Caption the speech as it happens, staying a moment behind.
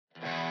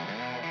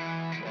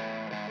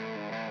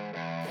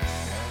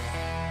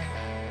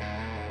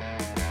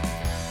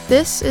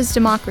This is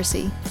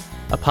Democracy,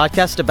 a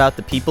podcast about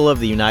the people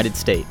of the United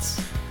States.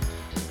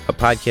 A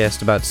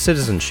podcast about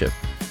citizenship,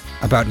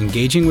 about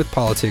engaging with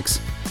politics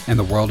and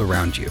the world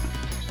around you.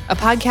 A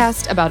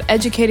podcast about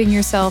educating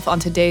yourself on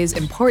today's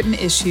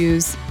important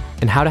issues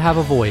and how to have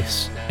a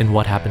voice in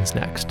what happens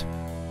next.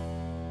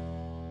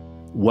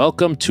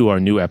 Welcome to our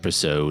new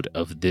episode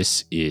of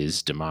This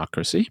is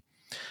Democracy.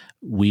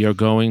 We are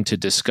going to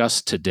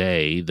discuss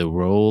today the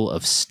role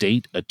of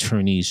state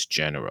attorneys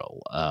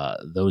general,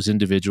 those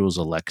individuals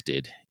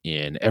elected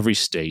in every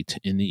state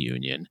in the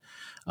union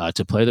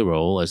to play the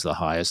role as the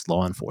highest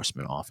law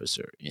enforcement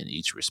officer in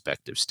each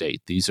respective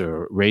state. These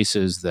are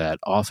races that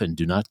often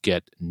do not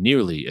get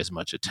nearly as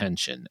much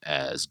attention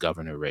as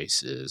governor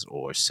races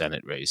or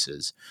Senate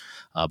races.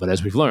 But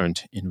as we've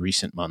learned in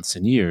recent months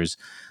and years,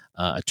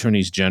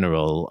 attorneys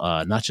general,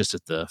 not just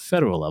at the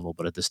federal level,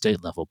 but at the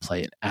state level,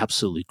 play an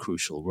absolutely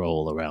crucial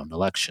role around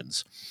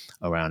elections,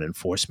 around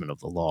enforcement of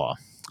the law,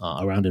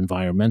 around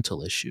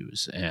environmental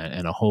issues,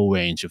 and a whole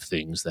range of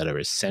things that are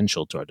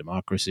essential to our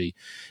democracy,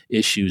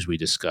 issues we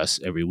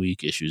discuss every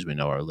week, issues we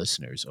know our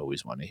listeners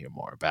always want to hear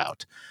more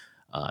about.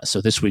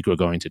 So this week we're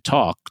going to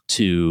talk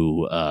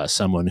to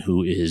someone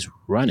who is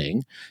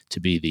running to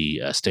be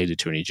the state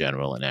attorney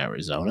general in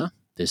Arizona.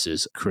 This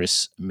is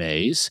Kris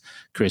Mayes.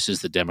 Kris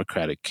is the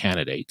Democratic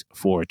candidate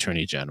for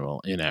Attorney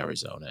General in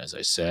Arizona. As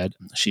I said,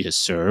 she has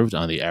served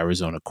on the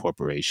Arizona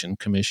Corporation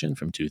Commission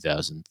from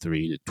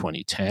 2003 to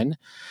 2010,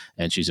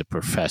 and she's a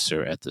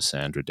professor at the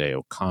Sandra Day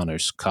O'Connor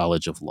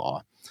College of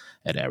Law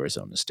at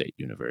Arizona State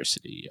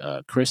University.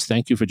 Kris,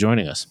 thank you for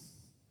joining us.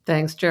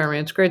 Thanks, Jeremy.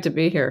 It's great to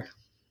be here.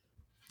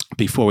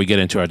 Before we get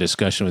into our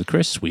discussion with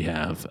Kris, we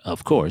have,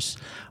 of course,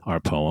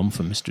 our poem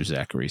from Mr.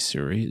 Zachary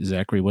Suri.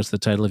 Zachary, what's the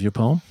title of your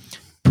poem?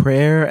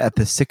 Prayer at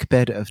the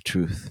Sickbed of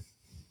Truth.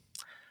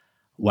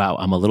 Wow,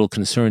 I'm a little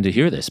concerned to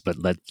hear this, but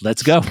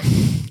let's go.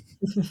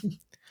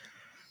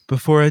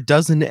 Before a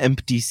dozen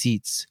empty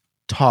seats,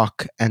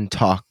 talk and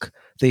talk.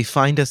 They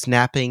find us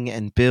napping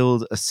and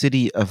build a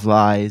city of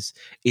lies.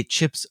 It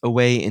chips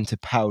away into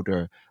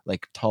powder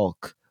like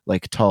talc,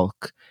 like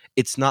talc.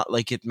 It's not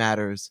like it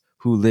matters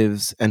who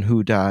lives and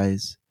who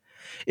dies.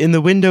 In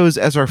the windows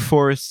as our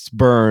forests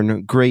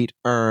burn, great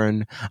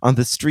urn. On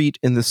the street,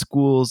 in the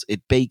schools,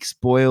 it bakes,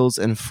 boils,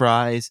 and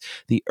fries.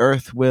 The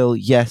earth will,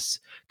 yes,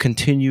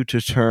 continue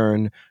to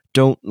turn.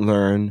 Don't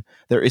learn.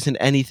 There isn't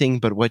anything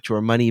but what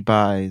your money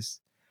buys.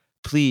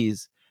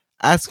 Please,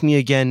 ask me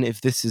again if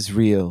this is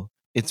real.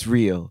 It's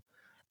real.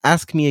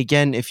 Ask me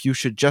again if you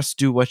should just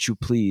do what you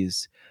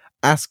please.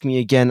 Ask me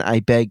again, I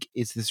beg,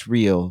 is this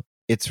real?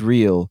 It's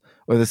real.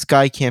 Or the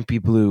sky can't be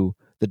blue.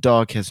 The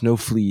dog has no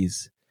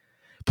fleas.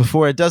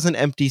 Before a dozen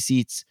empty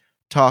seats,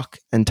 talk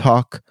and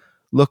talk.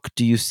 Look,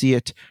 do you see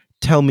it?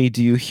 Tell me,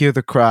 do you hear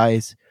the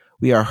cries?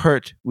 We are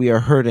hurt, we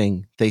are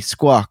hurting. They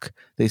squawk,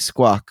 they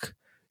squawk.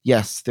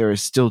 Yes, there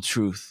is still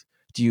truth.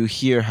 Do you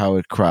hear how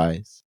it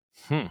cries?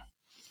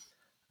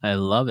 I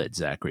love it,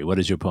 Zachary. What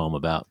is your poem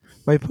about?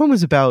 My poem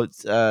is about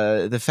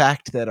the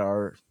fact that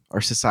our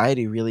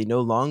society really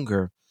no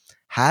longer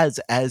has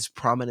as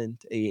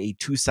prominent a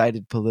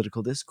two-sided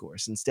political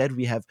discourse. Instead,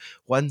 we have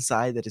one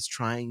side that is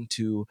trying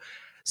to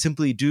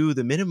simply do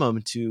the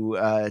minimum to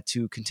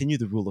continue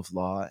the rule of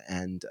law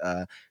and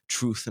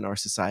truth in our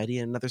society,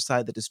 and another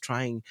side that is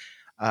trying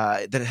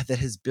that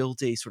has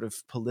built a sort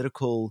of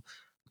political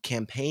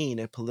campaign,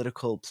 a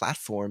political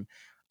platform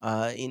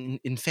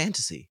in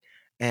fantasy,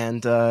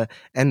 and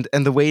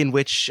the way in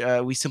which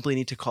we simply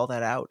need to call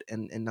that out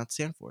and not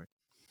stand for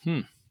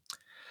it.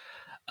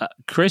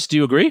 Kris, do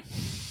you agree?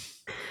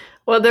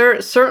 Well,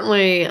 there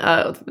certainly,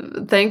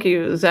 thank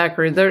you,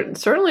 Zachary. There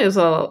certainly is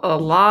a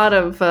lot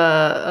of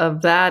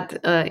that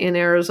in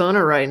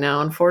Arizona right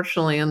now,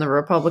 unfortunately, in the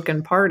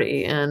Republican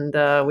Party. And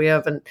we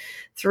have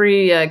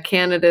three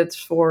candidates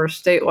for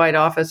statewide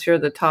office here,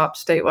 the top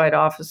statewide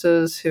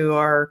offices, who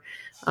are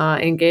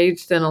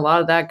engaged in a lot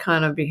of that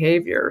kind of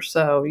behavior.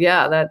 So,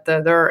 yeah,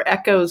 there are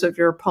echoes of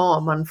your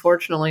poem,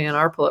 unfortunately, in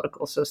our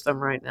political system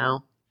right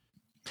now.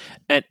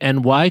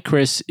 And why,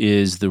 Kris,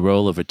 is the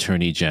role of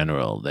Attorney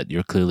General that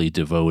you're clearly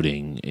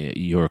devoting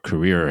your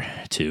career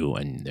to,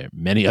 and there are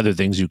many other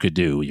things you could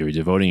do, you're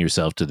devoting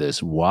yourself to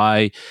this.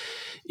 Why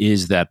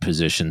is that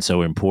position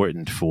so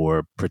important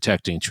for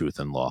protecting truth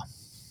and law?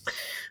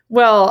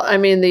 Well, I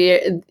mean,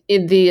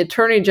 the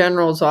Attorney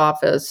General's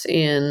office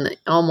in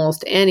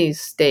almost any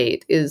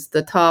state is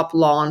the top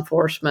law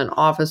enforcement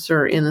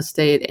officer in the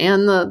state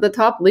and the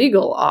top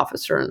legal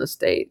officer in the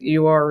state.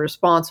 You are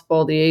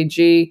responsible, the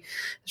AG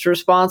is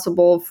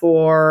responsible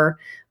for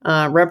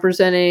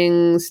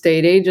representing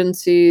state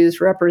agencies,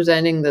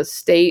 representing the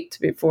state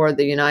before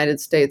the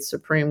United States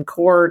Supreme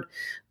Court,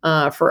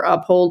 for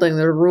upholding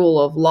the rule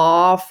of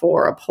law,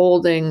 for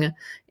upholding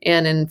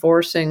and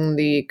enforcing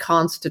the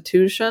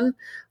Constitution.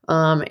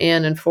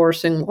 and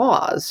enforcing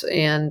laws,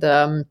 and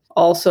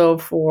also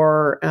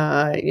for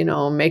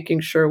making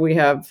sure we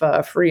have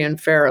free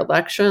and fair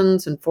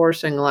elections,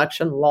 enforcing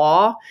election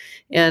law.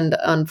 And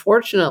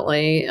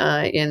unfortunately,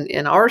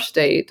 in our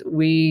state,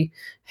 we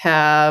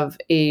have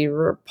a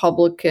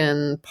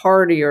Republican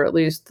Party, or at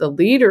least the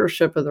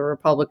leadership of the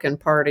Republican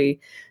Party,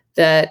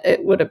 that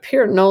it would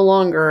appear no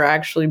longer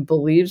actually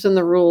believes in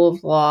the rule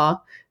of law,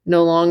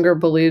 no longer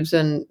believes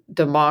in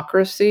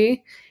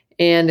democracy,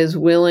 and is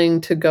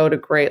willing to go to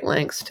great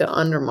lengths to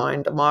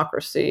undermine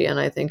democracy. And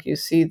I think you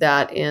see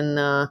that in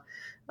a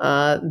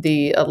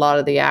lot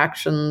of the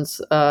actions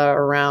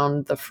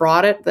around the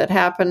fraud that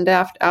happened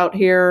out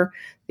here,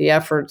 the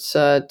efforts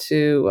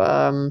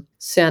to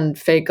send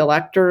fake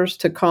electors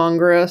to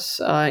Congress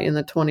in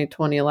the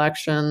 2020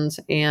 elections,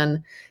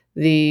 and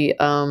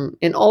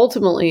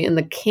ultimately in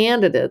the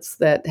candidates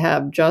that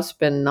have just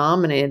been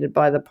nominated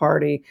by the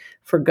party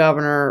for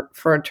governor,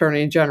 for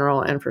attorney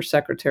general, and for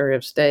secretary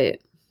of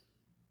state.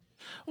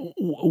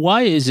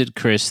 Why is it,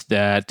 Chris,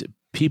 that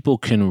people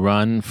can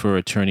run for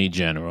attorney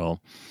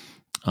general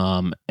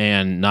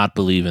and not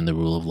believe in the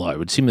rule of law? It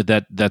would seem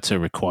that that's a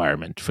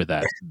requirement for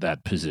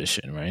that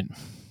position, right?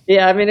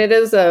 Yeah, I mean, it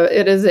is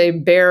a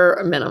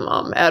bare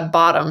minimum. At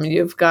bottom,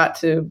 you've got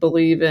to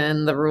believe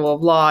in the rule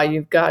of law.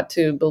 You've got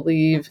to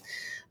believe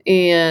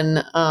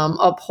in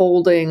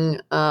upholding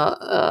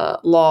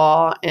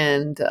law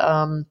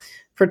and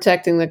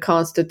protecting the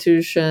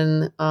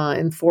Constitution,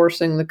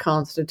 enforcing the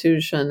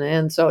Constitution.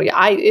 And so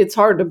it's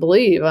hard to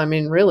believe. I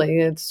mean, really,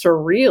 it's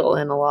surreal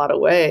in a lot of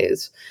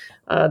ways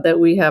that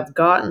we have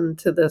gotten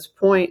to this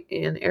point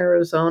in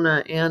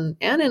Arizona and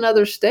in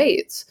other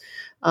states.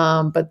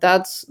 But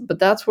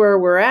that's where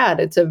we're at.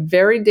 It's a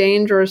very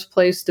dangerous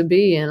place to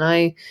be. And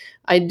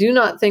I do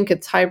not think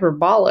it's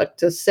hyperbolic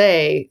to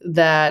say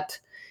that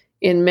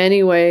in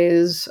many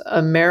ways,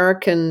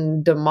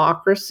 American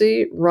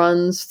democracy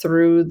runs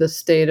through the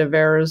state of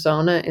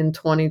Arizona in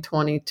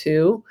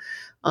 2022,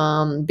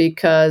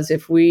 because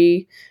if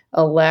we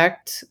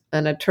elect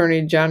an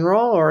attorney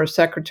general or a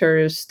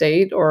secretary of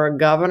state or a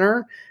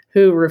governor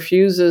who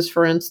refuses,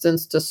 for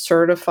instance, to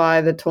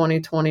certify the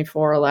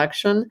 2024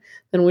 election,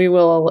 then we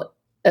will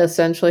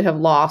essentially have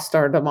lost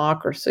our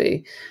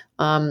democracy.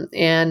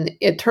 And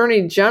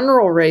attorney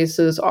general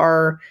races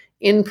are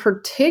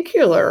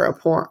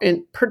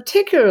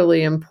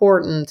particularly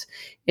important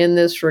in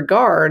this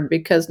regard,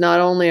 because not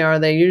only are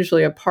they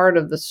usually a part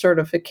of the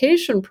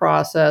certification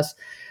process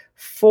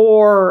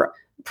for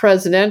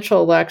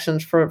presidential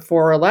elections,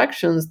 for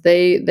elections,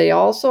 they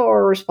also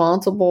are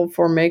responsible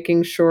for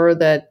making sure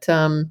that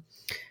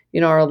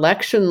our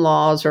election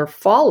laws are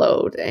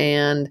followed.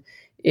 And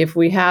if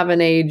we have an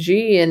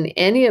AG in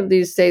any of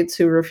these states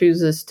who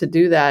refuses to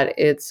do that,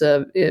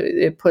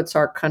 it puts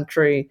our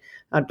country,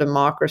 our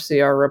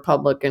democracy, our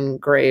republic in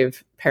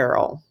grave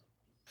peril.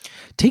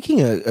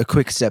 Taking a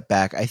quick step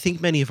back, I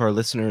think many of our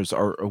listeners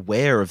are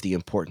aware of the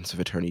importance of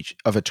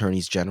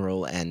attorneys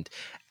general and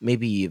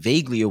maybe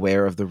vaguely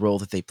aware of the role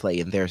that they play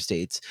in their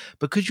states.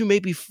 But could you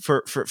maybe,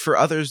 for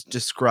others,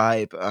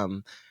 describe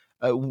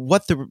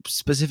what the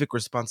specific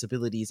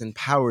responsibilities and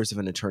powers of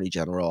an attorney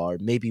general are,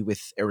 maybe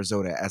with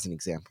Arizona as an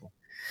example?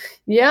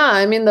 Yeah,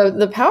 I mean,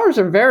 the powers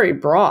are very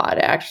broad,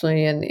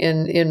 actually,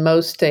 in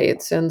most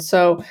states. And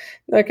so,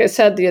 like I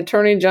said, the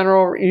attorney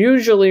general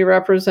usually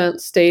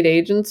represents state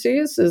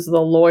agencies, is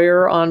the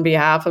lawyer on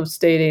behalf of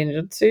state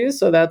agencies.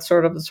 So that's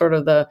sort of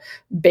the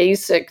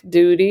basic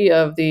duty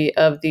of the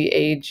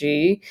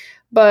AG.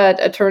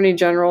 But attorney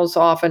generals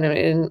often,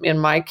 in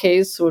my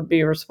case, would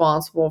be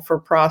responsible for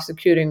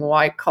prosecuting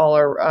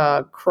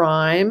white-collar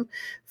crime,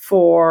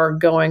 for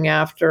going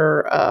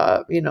after,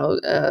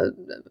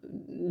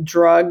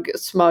 drug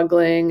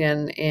smuggling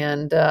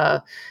and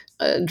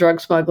drug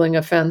smuggling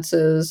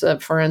offenses.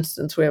 For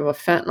instance, we have a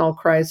fentanyl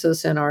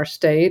crisis in our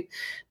state.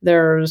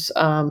 There's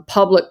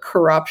public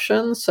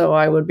corruption, so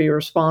I would be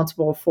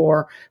responsible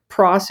for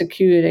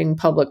prosecuting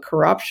public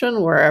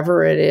corruption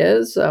wherever it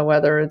is,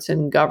 whether it's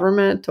in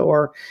government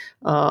or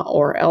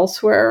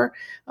elsewhere.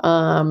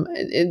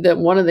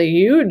 One of the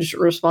huge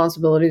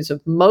responsibilities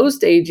of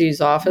most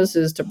AG's office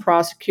is to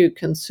prosecute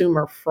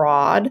consumer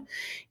fraud.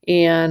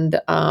 And,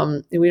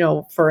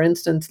 for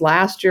instance,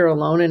 last year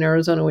alone in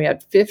Arizona, we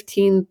had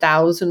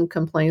 15,000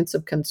 complaints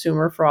of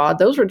consumer fraud.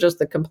 Those were just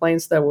the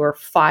complaints that were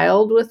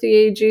filed with the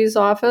AG's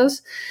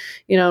office.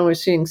 We're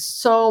seeing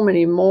so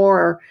many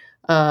more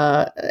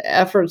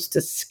efforts to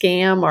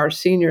scam our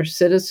senior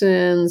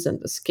citizens and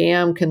to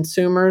scam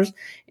consumers.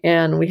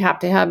 And we have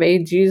to have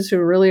AGs who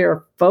really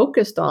are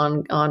focused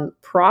on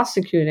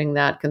prosecuting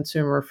that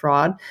consumer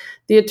fraud.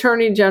 The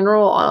attorney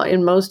general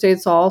in most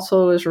states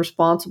also is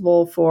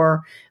responsible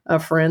for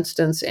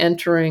instance,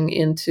 entering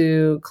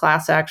into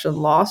class action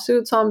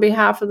lawsuits on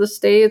behalf of the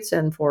states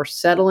and for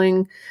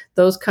settling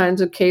those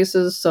kinds of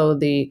cases. So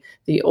the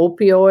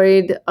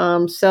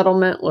opioid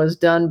settlement was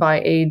done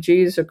by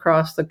AGs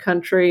across the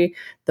country.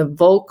 The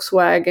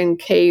Volkswagen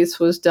case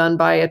was done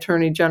by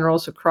attorney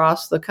generals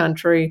across the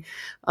country.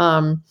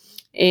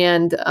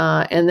 And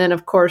then,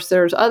 of course,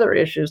 there's other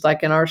issues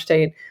like in our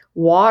state,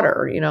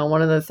 water.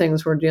 One of the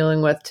things we're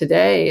dealing with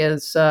today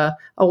is a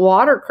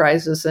water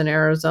crisis in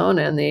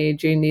Arizona, and the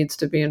AG needs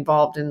to be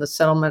involved in the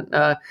settlement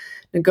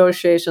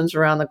negotiations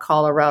around the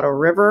Colorado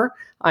River.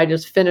 I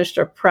just finished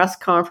a press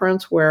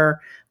conference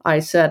where I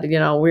said, we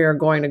are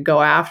going to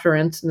go after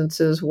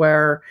instances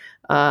where,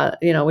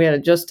 we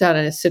just had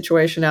a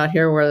situation out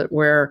here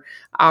where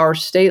our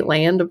state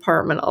land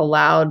department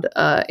allowed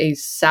a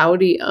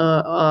Saudi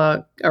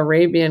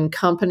Arabian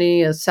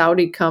company, a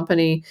Saudi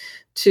company,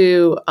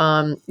 to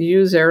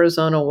use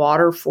Arizona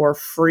water for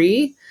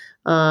free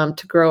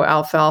to grow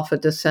alfalfa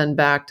to send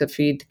back to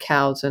feed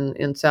cows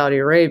in Saudi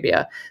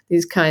Arabia.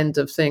 These kinds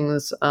of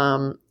things,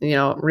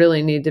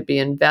 really need to be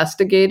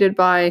investigated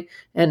by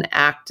an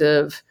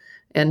active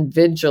and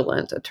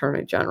vigilant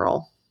Attorney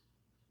General.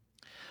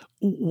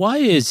 Why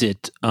is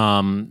it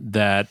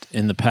that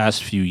in the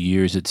past few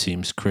years, it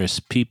seems, Chris,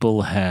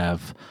 people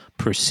have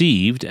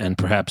perceived, and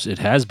perhaps it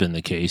has been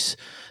the case,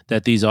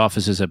 that these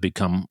offices have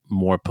become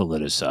more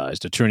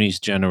politicized? Attorneys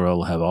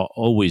general have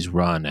always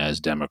run as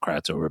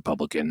Democrats or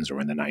Republicans,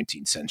 or in the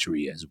 19th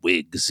century as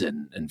Whigs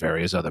and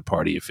various other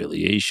party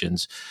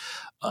affiliations.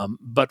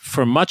 But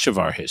for much of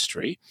our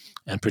history,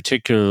 and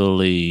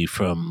particularly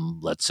from,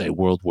 let's say,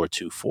 World War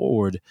II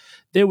forward,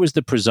 there was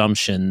the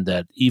presumption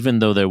that even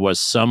though there was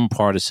some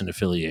partisan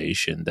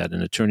affiliation, that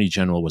an attorney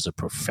general was a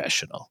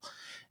professional,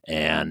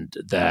 and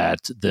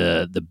that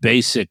the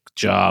basic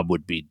job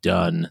would be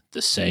done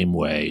the same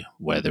way,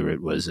 whether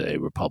it was a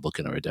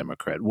Republican or a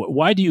Democrat.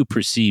 Why do you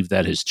perceive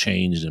that has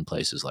changed in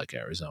places like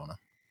Arizona?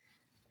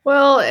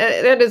 Well,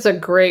 that is a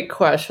great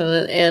question,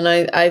 and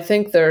I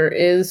think there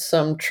is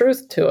some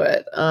truth to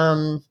it.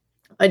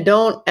 I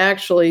don't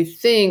actually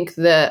think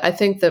that, I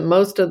think that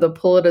most of the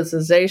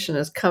politicization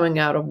is coming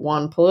out of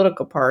one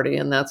political party,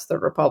 and that's the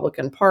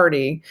Republican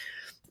Party.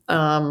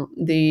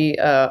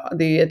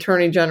 The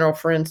Attorney General,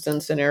 for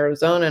instance, in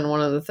Arizona, and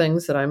one of the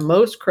things that I'm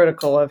most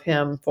critical of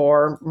him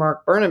for,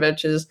 Mark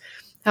Brnovich, is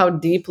how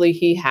deeply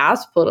he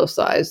has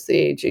politicized the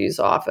AG's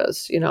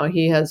office.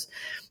 He has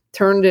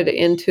turned it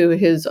into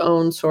his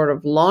own sort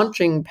of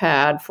launching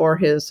pad for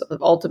his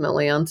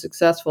ultimately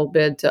unsuccessful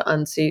bid to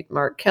unseat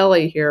Mark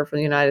Kelly here for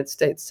the United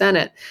States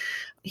Senate.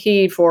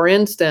 He, for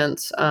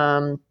instance,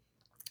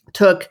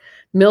 took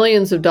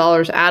millions of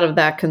dollars out of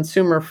that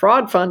consumer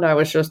fraud fund I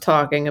was just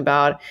talking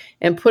about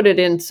and put it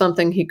in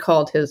something he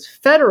called his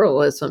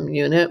federalism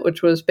unit,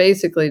 which was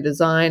basically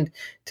designed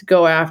to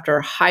go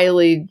after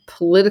highly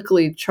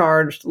politically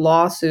charged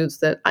lawsuits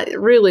that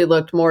really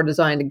looked more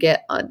designed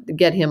to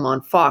get him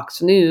on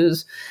Fox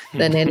News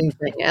than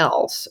anything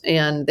else.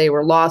 And they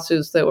were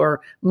lawsuits that were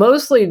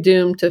mostly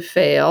doomed to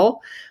fail,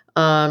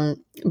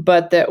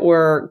 but that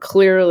were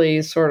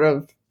clearly sort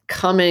of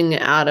coming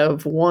out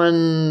of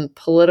one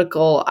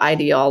political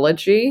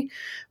ideology.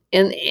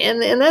 And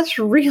that's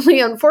really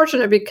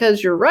unfortunate,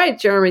 because you're right,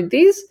 Jeremy,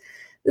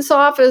 this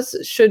office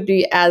should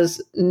be as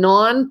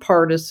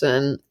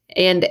nonpartisan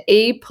and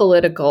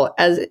apolitical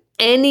as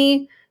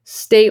any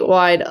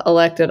statewide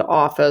elected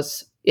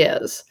office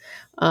is,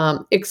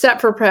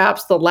 except for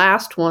perhaps the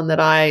last one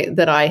that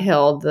I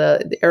held,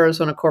 the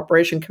Arizona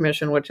Corporation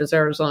Commission, which is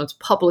Arizona's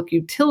Public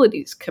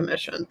Utilities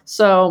Commission.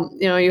 So,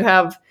 you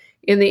have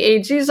in the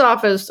AG's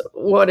office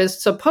what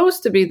is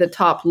supposed to be the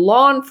top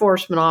law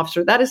enforcement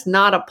officer. That is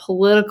not a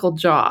political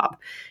job.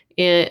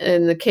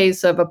 In the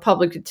case of a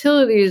Public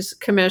Utilities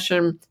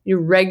Commission, you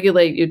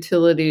regulate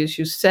utilities,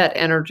 you set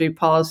energy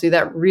policy.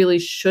 That really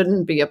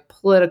shouldn't be a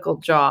political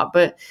job.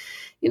 But,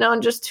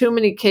 in just too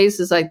many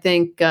cases, I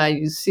think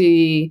you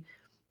see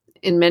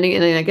in many,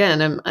 and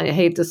again, I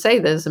hate to say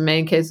this, in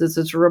many cases,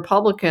 it's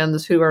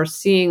Republicans who are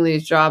seeing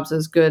these jobs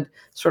as good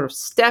sort of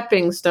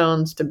stepping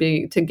stones to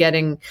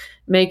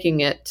making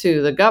it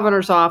to the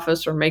governor's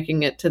office or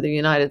making it to the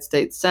United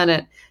States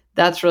Senate.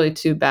 That's really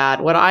too bad.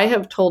 What I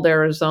have told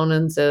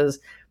Arizonans is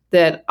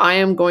that I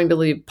am going to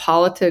leave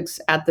politics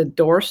at the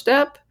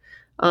doorstep,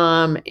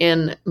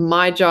 and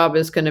my job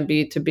is going to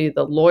be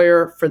the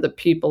lawyer for the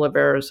people of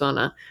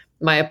Arizona.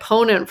 My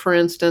opponent, for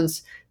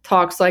instance,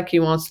 talks like he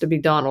wants to be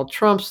Donald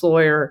Trump's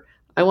lawyer.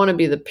 I want to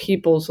be the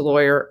people's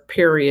lawyer,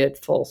 period,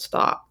 full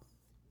stop.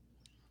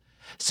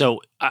 So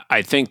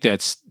I think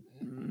that's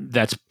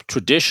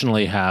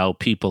traditionally how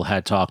people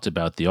had talked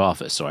about the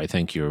office. So I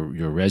think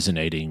you're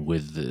resonating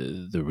with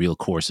the real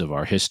course of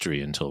our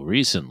history until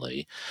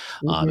recently,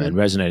 and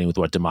resonating with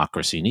what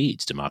democracy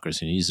needs.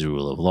 Democracy needs the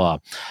rule of law.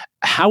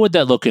 How would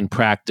that look in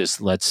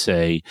practice, let's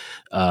say,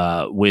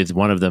 with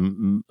one of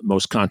the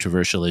most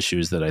controversial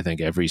issues that I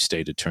think every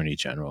state attorney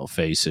general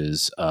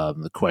faces,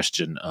 the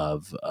question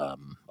of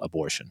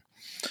abortion?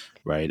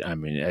 Right. I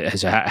mean,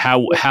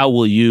 how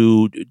will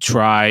you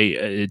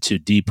try to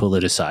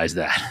depoliticize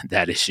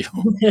that issue?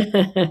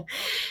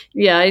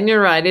 Yeah, and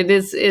you're right. It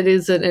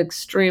is an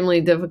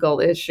extremely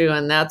difficult issue,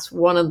 and that's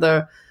one of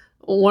the.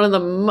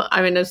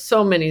 I mean, there's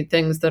so many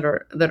things that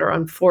are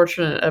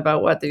unfortunate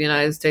about what the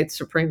United States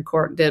Supreme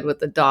Court did with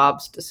the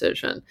Dobbs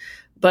decision,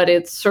 but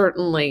it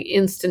certainly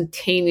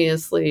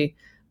instantaneously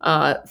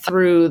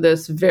through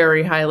this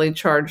very highly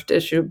charged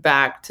issue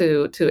back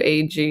to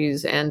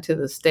AGs and to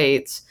the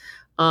states,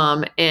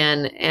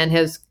 and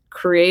has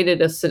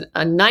created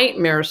a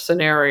nightmare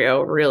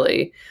scenario,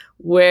 really,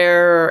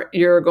 where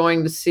you're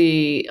going to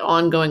see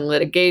ongoing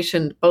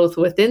litigation both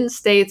within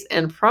states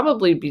and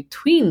probably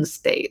between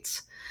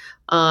states,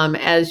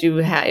 as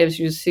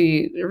you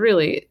see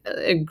really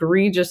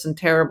egregious and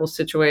terrible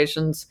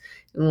situations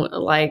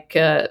like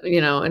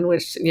in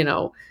which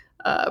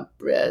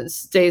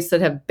states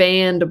that have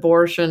banned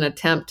abortion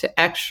attempt to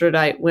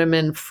extradite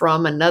women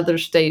from another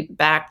state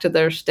back to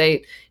their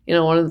state.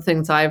 One of the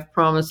things I've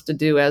promised to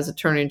do as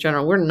Attorney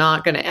General, we're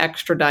not going to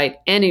extradite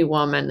any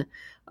woman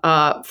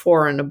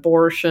for an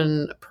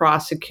abortion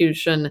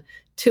prosecution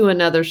to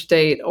another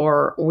state,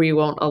 or we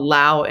won't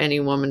allow any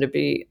woman to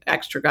be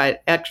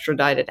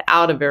extradited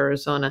out of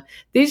Arizona.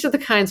 These are the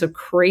kinds of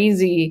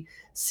crazy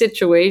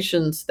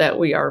situations that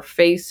we are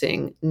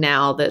facing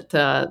now that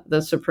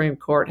the Supreme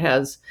Court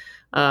has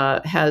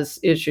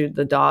issued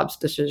the Dobbs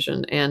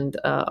decision and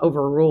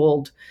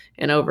overruled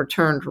and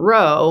overturned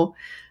Roe.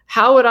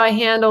 How would I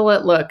handle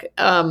it? Look,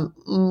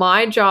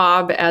 my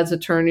job as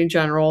Attorney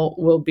General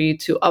will be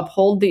to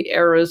uphold the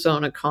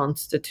Arizona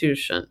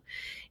Constitution.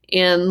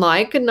 And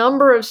like a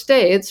number of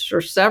states, or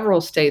several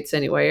states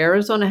anyway,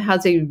 Arizona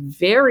has a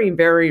very,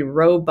 very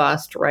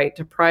robust right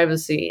to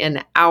privacy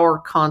in our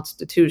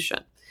Constitution.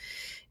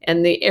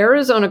 And the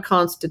Arizona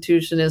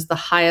Constitution is the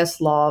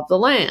highest law of the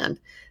land.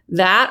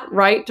 That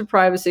right to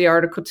privacy,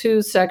 Article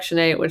 2, Section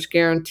 8, which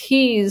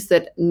guarantees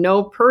that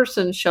no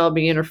person shall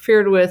be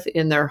interfered with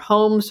in their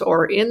homes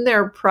or in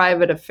their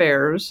private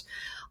affairs,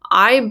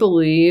 I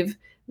believe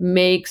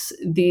makes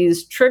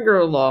these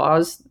trigger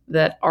laws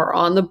that are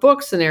on the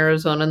books in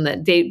Arizona and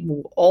that date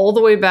all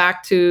the way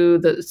back to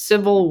the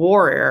Civil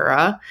War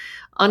era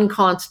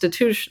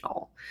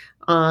unconstitutional.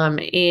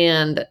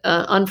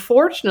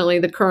 Unfortunately,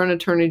 the current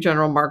Attorney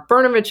General, Mark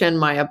Brnovich, and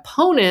my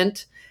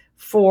opponent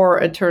for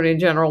Attorney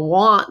General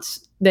want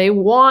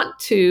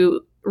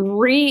to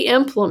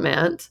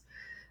re-implement,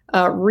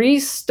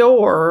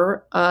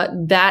 restore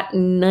that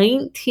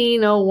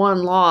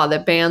 1901 law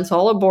that bans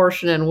all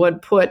abortion and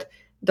would put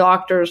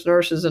doctors,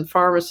 nurses, and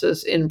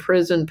pharmacists in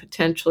prison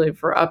potentially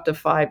for up to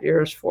 5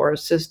 years for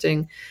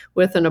assisting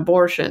with an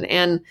abortion.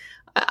 And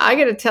I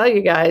got to tell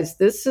you guys,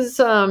 this is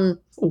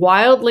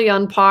wildly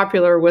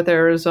unpopular with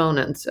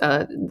Arizonans.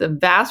 The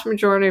vast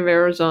majority of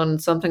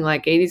Arizonans, something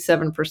like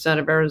 87%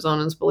 of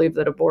Arizonans, believe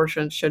that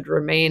abortion should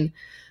remain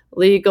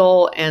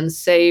legal and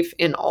safe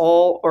in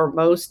all or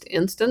most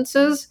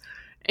instances.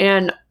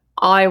 And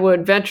I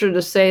would venture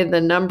to say the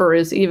number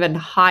is even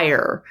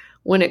higher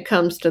when it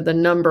comes to the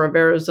number of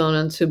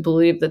Arizonans who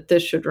believe that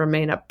this should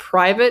remain a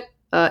private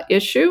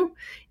issue,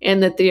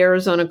 and that the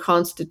Arizona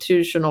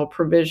constitutional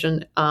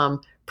provision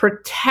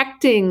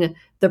protecting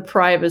the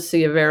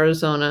privacy of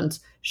Arizonans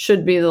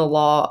should be the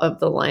law of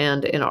the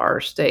land in our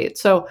state.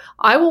 So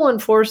I will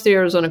enforce the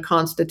Arizona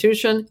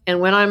Constitution, and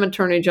when I'm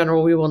Attorney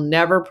General, we will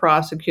never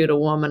prosecute a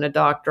woman, a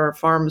doctor, a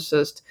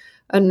pharmacist,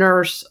 a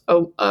nurse,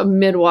 a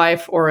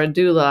midwife, or a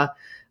doula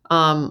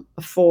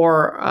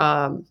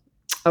for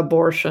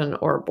abortion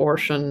or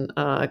abortion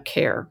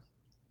care.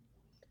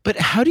 But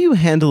how do you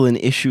handle an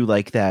issue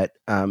like that,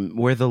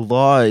 where the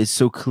law is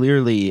so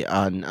clearly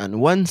on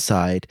one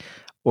side,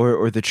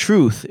 or the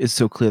truth is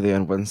so clearly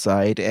on one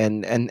side,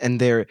 and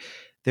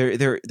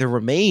there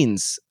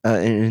remains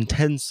an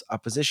intense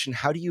opposition?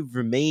 How do you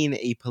remain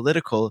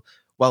apolitical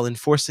while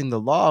enforcing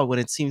the law when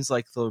it seems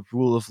like the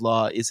rule of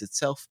law is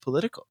itself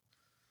political?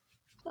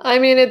 I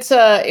mean, it's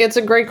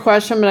a great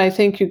question, but I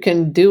think you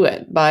can do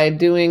it by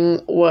doing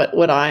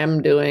what I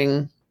am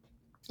doing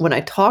when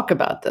I talk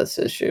about this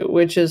issue,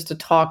 which is to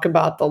talk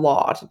about the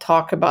law, to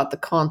talk about the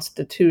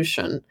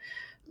Constitution,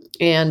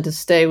 and to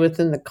stay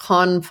within the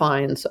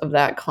confines of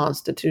that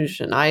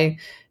Constitution. I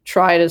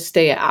try to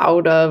stay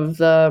out of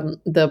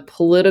the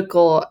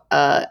political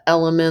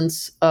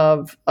elements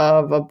of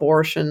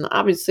abortion.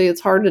 Obviously,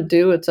 it's hard to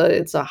do.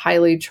 It's a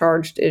highly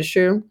charged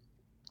issue,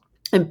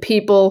 and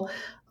people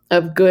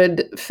of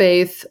good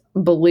faith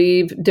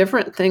believe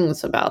different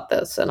things about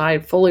this, and I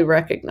fully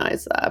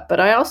recognize that. But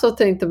I also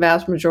think the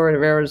vast majority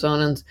of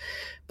Arizonans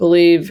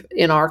believe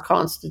in our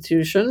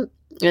Constitution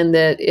and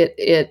that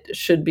it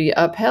should be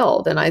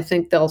upheld. And I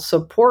think they'll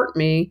support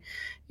me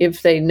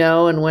if they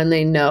know and when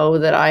they know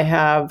that I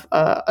have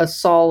a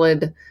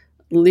solid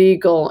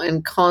legal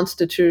and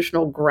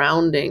constitutional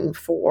grounding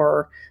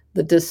for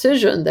the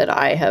decision that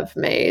I have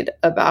made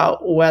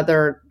about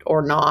whether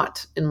or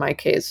not, in my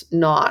case,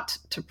 not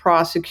to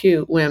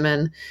prosecute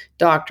women,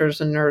 doctors,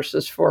 and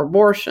nurses for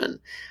abortion.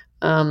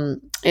 And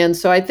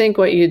so I think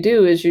what you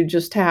do is you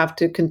just have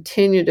to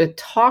continue to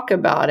talk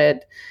about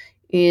it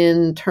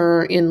in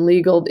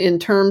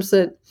terms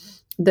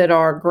that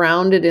are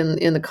grounded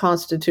in the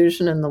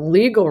Constitution and the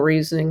legal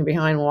reasoning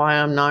behind why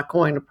I'm not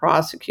going to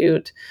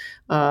prosecute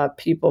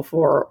people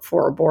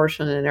for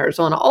abortion in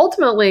Arizona.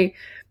 Ultimately,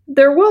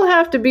 there will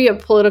have to be a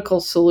political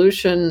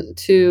solution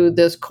to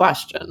this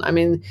question. I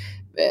mean,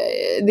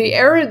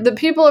 the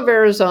people of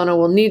Arizona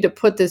will need to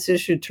put this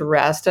issue to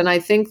rest, and I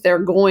think they're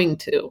going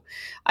to.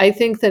 I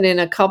think that in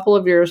a couple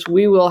of years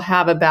we will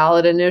have a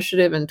ballot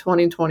initiative in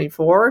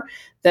 2024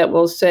 that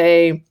will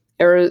say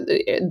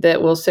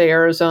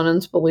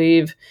Arizonans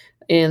believe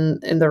in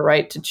the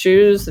right to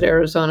choose, that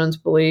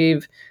Arizonans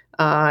believe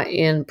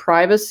in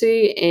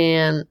privacy,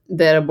 and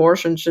that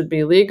abortion should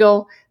be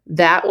legal.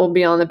 That will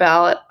be on the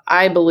ballot.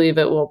 I believe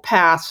it will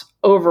pass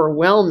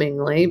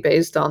overwhelmingly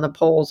based on the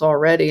polls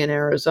already in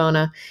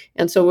Arizona.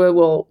 And so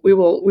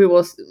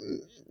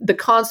the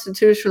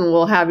Constitution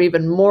will have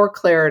even more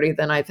clarity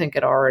than I think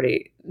it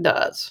already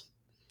does.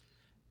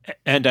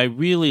 And I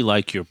really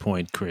like your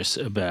point, Chris,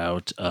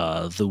 about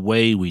the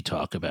way we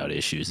talk about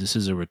issues. This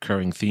is a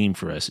recurring theme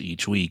for us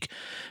each week,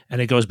 and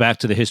it goes back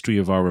to the history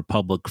of our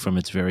republic from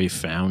its very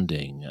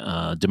founding.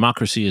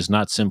 Democracy is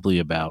not simply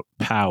about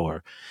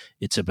power.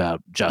 It's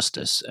about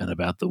justice and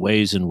about the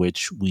ways in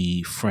which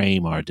we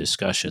frame our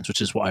discussions,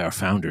 which is why our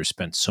founders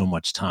spent so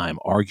much time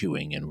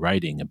arguing and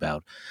writing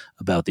about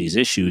these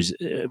issues.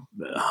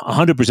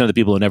 100% of the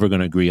people are never going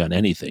to agree on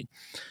anything.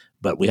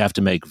 But we have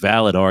to make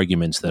valid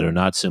arguments that are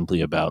not simply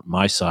about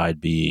my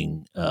side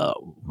being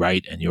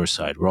right and your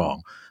side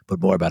wrong,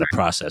 but more about a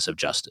process of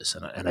justice.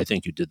 And I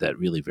think you did that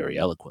really very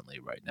eloquently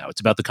right now. It's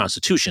about the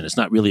Constitution. It's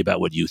not really about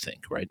what you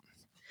think, right?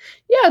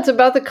 Yeah, it's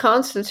about the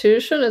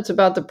Constitution. It's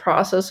about the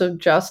process of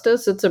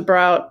justice. It's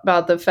about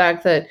the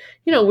fact that,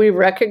 we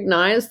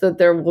recognize that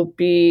there will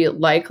be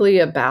likely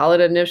a ballot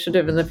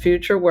initiative in the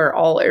future where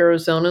all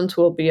Arizonans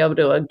will be able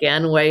to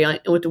again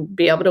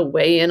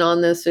weigh in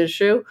on this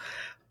issue.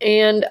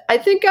 And I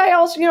think I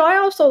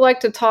also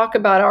like to talk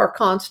about our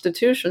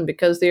Constitution,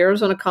 because the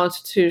Arizona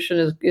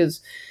Constitution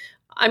is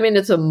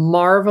it's a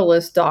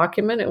marvelous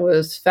document. It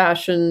was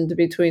fashioned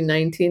between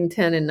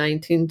 1910 and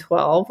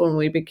 1912 when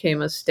we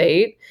became a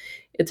state.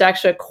 It's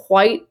actually a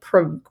quite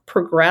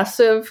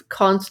progressive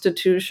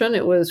constitution.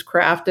 It was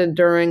crafted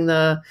during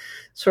the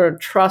sort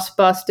of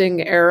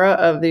trust-busting era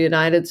of the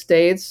United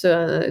States,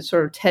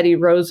 sort of Teddy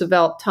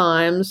Roosevelt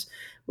times.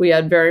 We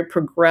had very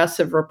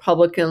progressive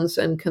Republicans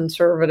and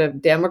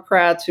conservative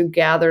Democrats who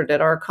gathered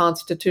at our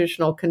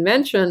constitutional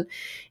convention,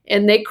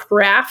 and they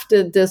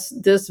crafted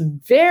this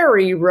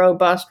very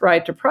robust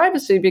right to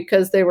privacy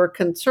because they were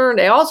concerned.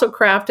 They also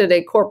crafted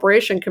a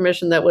corporation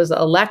commission that was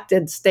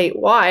elected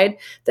statewide.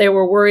 They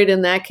were worried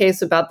in that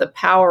case about the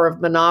power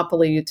of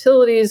monopoly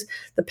utilities,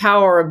 the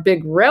power of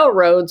big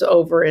railroads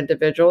over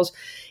individuals.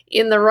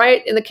 In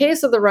the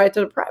case of the right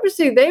to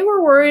privacy, they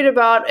were worried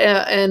about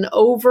an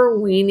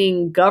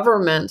overweening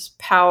government's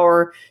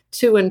power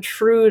to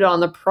intrude on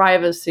the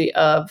privacy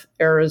of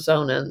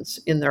Arizonans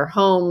in their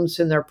homes,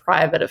 in their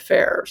private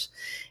affairs.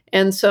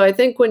 And so I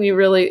think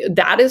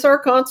that is our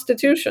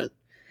Constitution.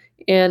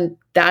 And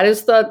that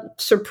is the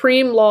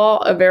supreme law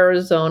of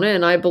Arizona.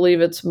 And I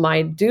believe it's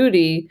my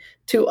duty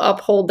to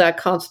uphold that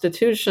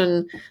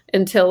Constitution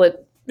until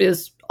it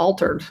is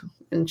altered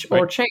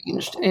or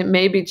changed. It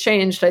may be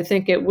changed. I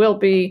think it will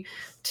be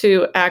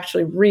to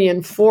actually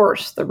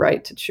reinforce the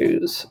right to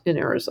choose in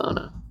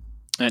Arizona.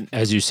 And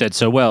as you said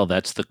so well,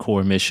 that's the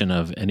core mission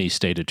of any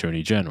state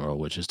attorney general,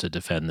 which is to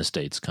defend the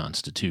state's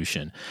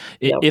constitution.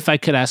 Yep. If I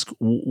could ask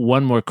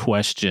one more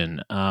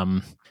question,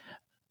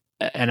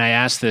 and I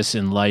ask this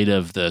in light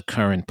of the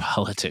current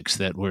politics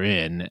that we're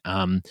in,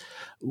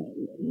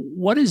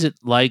 what is it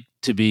like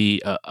to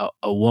be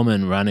a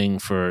woman running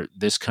for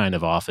this kind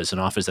of office, an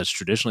office that's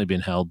traditionally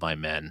been held by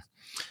men,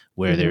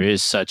 where there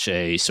is such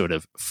a sort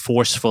of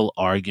forceful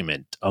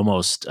argument,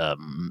 almost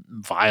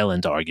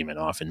violent argument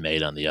often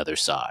made on the other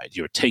side?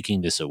 You're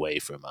taking this away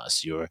from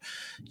us. You're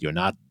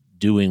not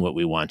doing what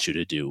we want you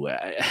to do.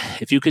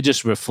 If you could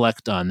just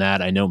reflect on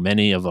that. I know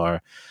many of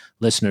our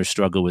listeners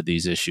struggle with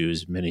these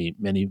issues.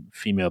 Many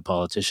female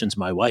politicians.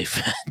 My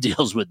wife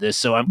deals with this,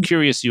 so I'm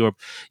curious your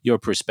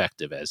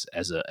perspective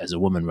as a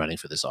woman running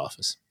for this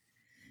office.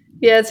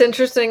 Yeah, it's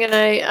interesting, and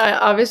I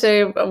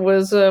obviously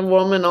was a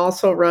woman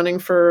also running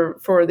for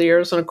the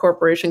Arizona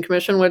Corporation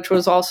Commission, which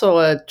was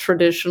also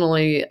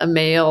traditionally a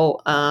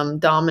male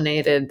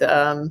dominated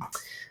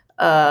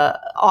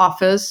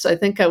office. I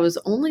think I was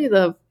only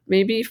the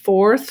maybe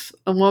fourth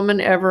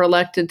woman ever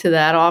elected to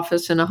that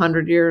office in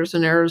 100 years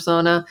in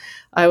Arizona.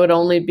 I would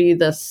only be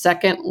the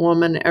second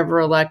woman ever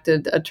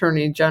elected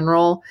attorney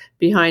general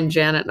behind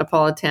Janet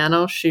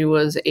Napolitano. She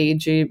was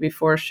AG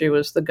before she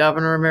was the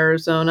governor of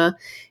Arizona.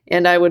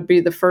 And I would be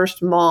the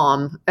first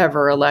mom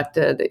ever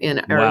elected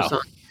in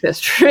Arizona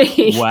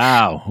history.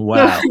 Wow.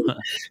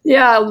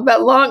 Yeah,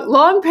 but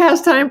long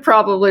past time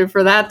probably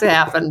for that to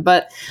happen.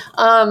 But,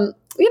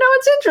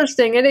 it's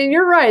interesting. And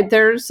you're right.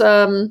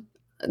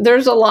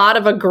 There's a lot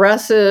of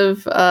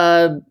aggressive,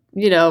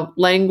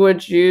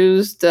 language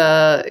used,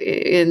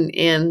 in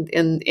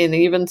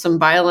even some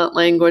violent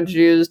language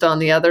used on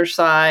the other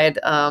side.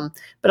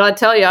 But I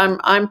tell you,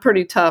 I'm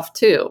pretty tough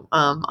too.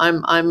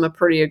 I'm a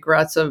pretty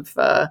aggressive.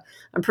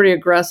 I'm pretty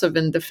aggressive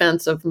in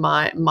defense of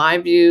my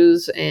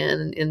views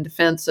and in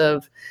defense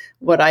of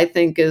what I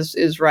think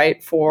is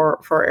right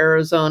for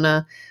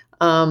Arizona.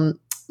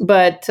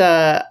 But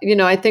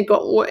I think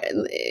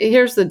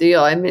here's the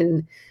deal. I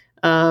mean,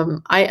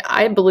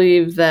 I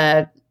believe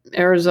that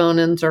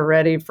Arizonans are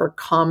ready for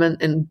common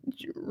and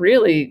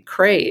really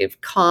crave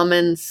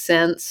common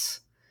sense,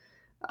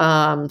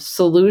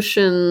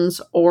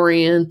 solutions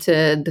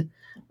oriented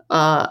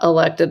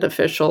elected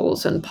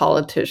officials and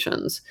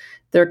politicians.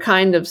 They're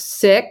kind of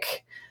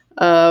sick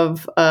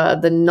of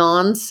the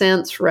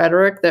nonsense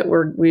rhetoric that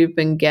we've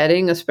been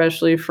getting,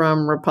 especially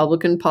from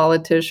Republican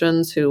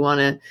politicians who want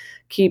to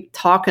keep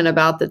talking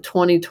about the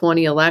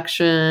 2020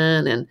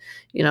 election. And,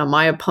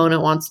 my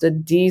opponent wants to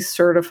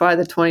decertify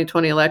the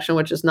 2020 election,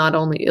 which is not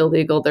only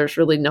illegal, there's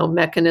really no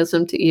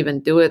mechanism to even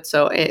do it.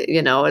 So,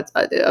 it's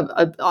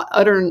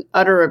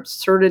utter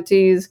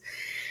absurdities.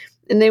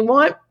 And they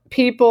want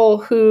people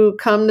who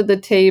come to the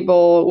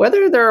table,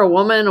 whether they're a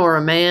woman or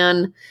a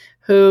man,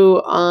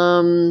 who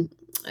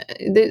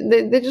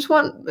they just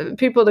want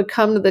people to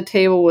come to the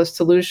table with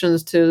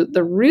solutions to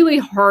the really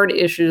hard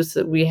issues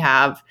that we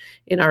have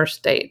in our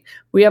state.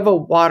 We have a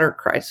water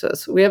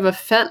crisis. We have a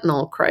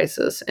fentanyl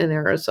crisis in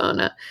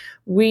Arizona.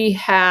 We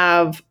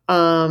have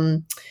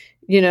an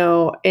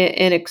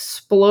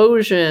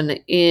explosion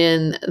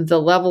in the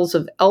levels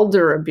of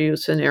elder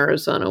abuse in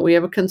Arizona. We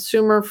have a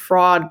consumer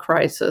fraud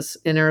crisis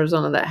in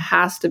Arizona that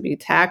has to be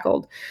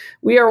tackled.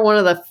 We are one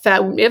of the,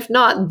 if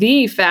not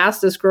the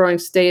fastest growing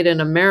state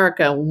in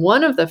America,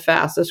 one of the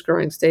fastest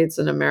growing states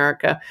in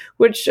America,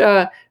 which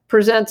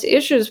presents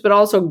issues, but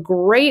also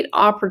great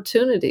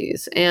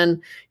opportunities.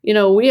 And,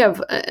 we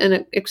have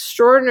an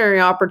extraordinary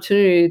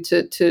opportunity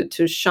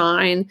to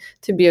shine,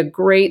 to be a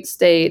great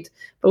state.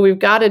 But we've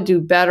got to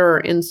do better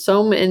in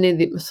so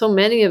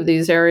many of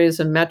these areas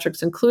and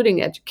metrics,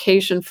 including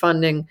education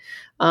funding,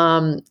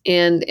 and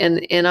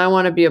I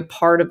want to be a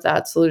part of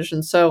that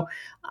solution. So,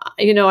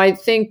 I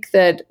think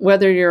that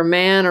whether you're a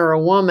man or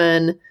a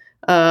woman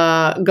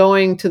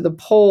going to the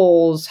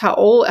polls,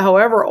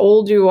 however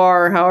old you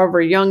are,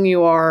 however young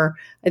you are,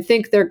 I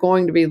think they're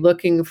going to be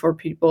looking for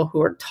people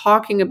who are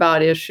talking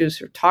about issues,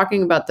 who are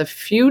talking about the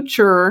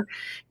future,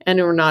 and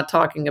who are not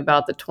talking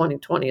about the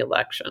 2020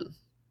 election.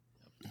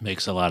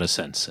 Makes a lot of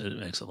sense. It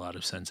makes a lot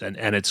of sense. And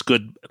it's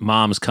good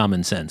mom's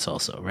common sense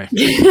also, right?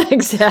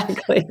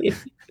 Exactly.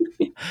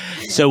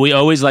 So we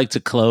always like to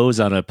close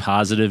on a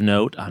positive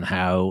note on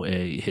how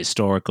a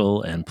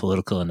historical and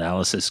political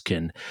analysis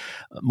can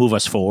move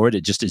us forward,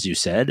 just as you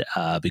said,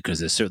 because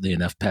there's certainly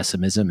enough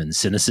pessimism and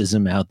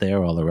cynicism out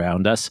there all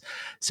around us.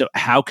 So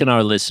how can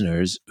our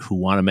listeners who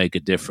want to make a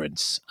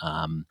difference,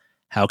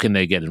 how can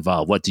they get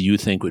involved? What do you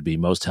think would be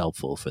most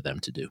helpful for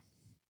them to do?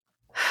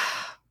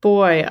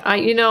 Boy,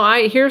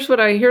 here's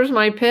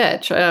my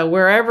pitch.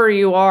 Wherever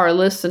you are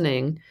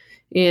listening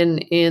in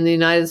the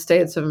United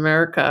States of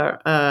America,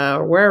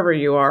 or wherever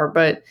you are,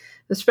 but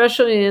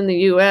especially in the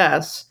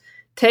U.S.,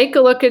 take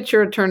a look at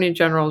your attorney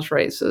general's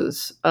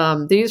races.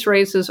 These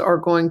races are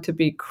going to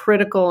be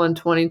critical in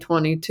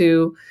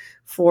 2022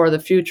 for the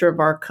future of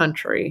our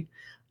country.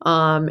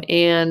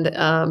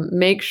 And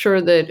make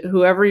sure that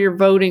whoever you're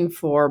voting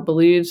for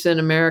believes in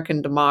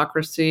American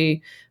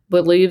democracy,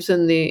 believes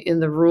in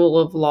the rule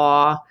of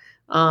law,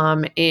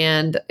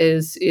 and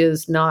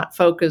is not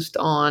focused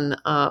on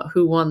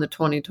who won the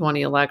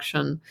 2020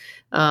 election.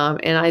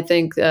 And I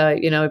think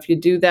if you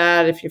do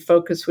that, if you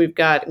focus, we've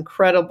got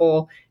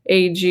incredible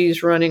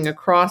AGs running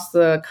across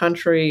the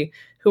country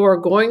who are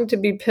going to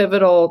be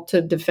pivotal to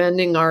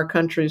defending our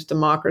country's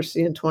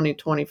democracy in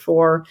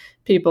 2024.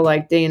 People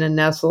like Dana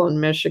Nessel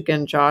in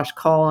Michigan, Josh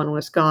Kaul in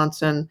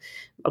Wisconsin,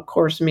 of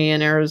course, me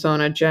in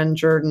Arizona, Jen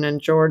Jordan in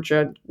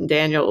Georgia,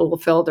 Daniel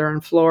Uhlfelder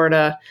in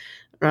Florida,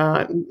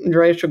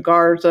 Rachel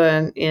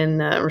Garza in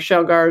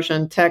Rochelle Garza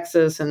in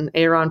Texas, and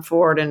Aaron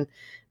Ford in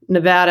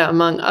Nevada,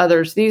 among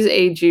others. These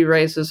AG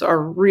races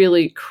are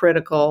really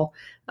critical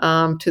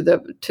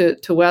to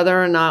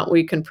whether or not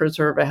we can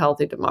preserve a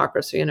healthy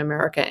democracy in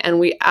America.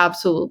 And we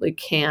absolutely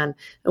can,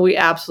 and we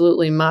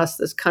absolutely must.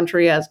 This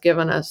country has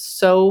given us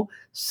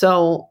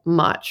so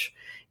much.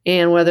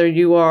 And whether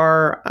you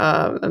are,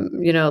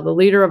 the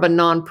leader of a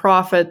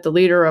nonprofit, the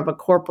leader of a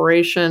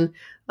corporation,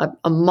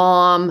 a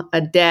mom,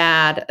 a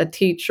dad, a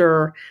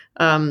teacher,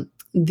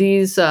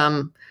 these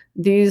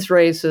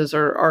races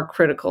are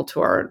critical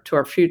to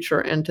our future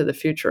and to the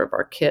future of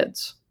our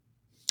kids.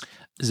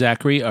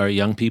 Zachary, are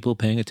young people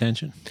paying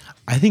attention?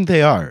 I think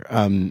they are.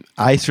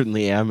 I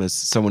certainly am, as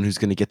someone who's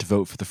going to get to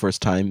vote for the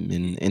first time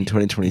in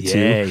 2022.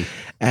 Yay.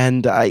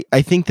 And I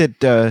think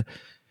that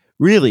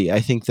really, I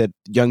think that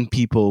young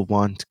people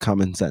want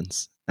common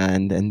sense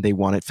and they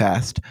want it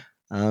fast.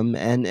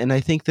 And I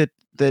think that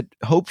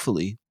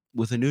hopefully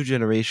with a new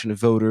generation of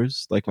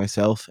voters like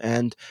myself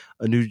and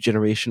a new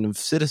generation of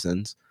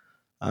citizens,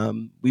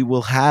 we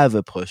will have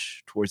a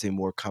push towards a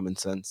more common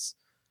sense,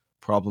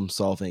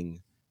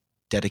 problem-solving,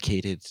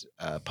 dedicated,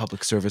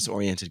 public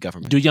service-oriented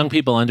government. Do young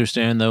people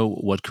understand, though,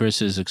 what Chris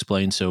has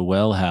explained so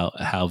well,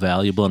 how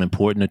valuable and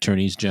important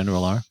attorneys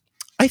general are?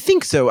 I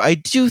think so. I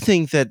do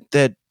think that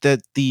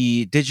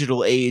the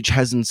digital age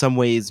has in some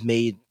ways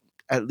made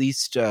at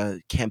least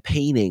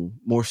campaigning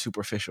more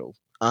superficial.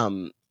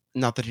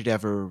 Not that it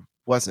ever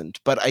wasn't.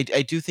 But I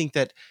do think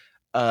that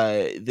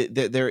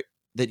that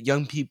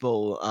young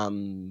people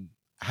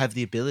have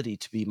the ability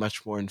to be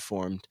much more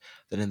informed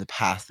than in the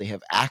past. They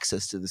have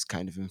access to this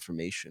kind of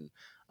information,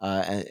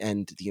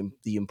 and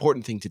the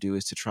important thing to do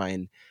is to try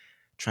and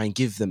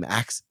give them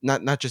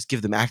not just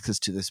give them access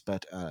to this,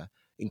 but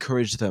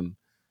encourage them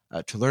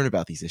to learn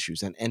about these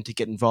issues and to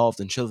get involved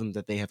and show them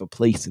that they have a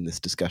place in this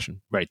discussion.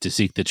 Right, to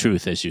seek the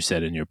truth, as you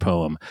said in your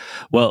poem.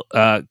 Well,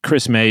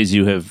 Chris Mays,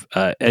 you have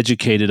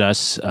educated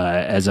us,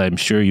 as I'm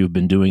sure you've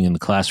been doing in the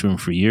classroom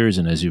for years,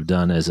 and as you've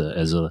done as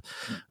a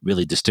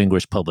really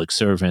distinguished public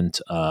servant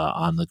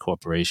on the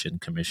Corporation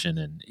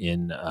Commission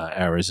in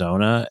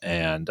Arizona.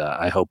 And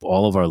I hope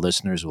all of our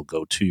listeners will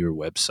go to your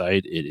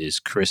website. It is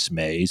Chris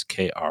Mays,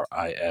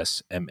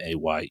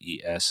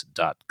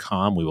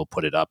 KrisMayes.com. We will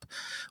put it up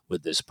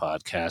with this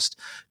podcast.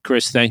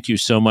 Chris, thank you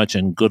so much,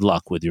 and good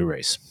luck with your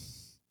race.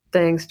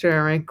 Thanks,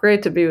 Jeremy.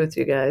 Great to be with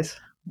you guys.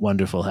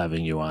 Wonderful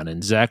having you on.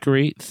 And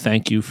Zachary,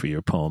 thank you for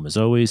your poem as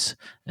always.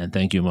 And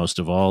thank you most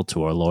of all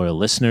to our loyal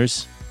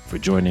listeners for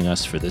joining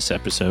us for this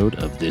episode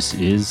of This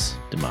Is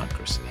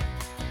Democracy.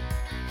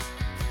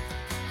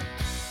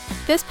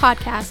 This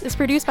podcast is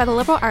produced by the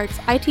Liberal Arts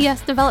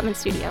ITS Development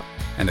Studio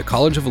and the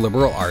College of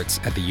Liberal Arts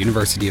at the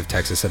University of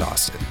Texas at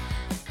Austin.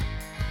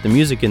 The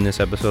music in this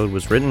episode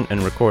was written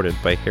and recorded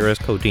by Harris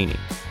Codini.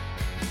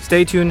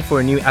 Stay tuned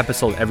for a new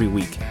episode every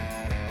week.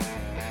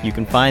 You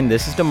can find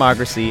This is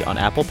Democracy on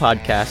Apple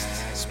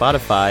Podcasts,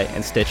 Spotify,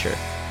 and Stitcher.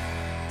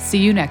 See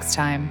you next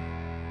time.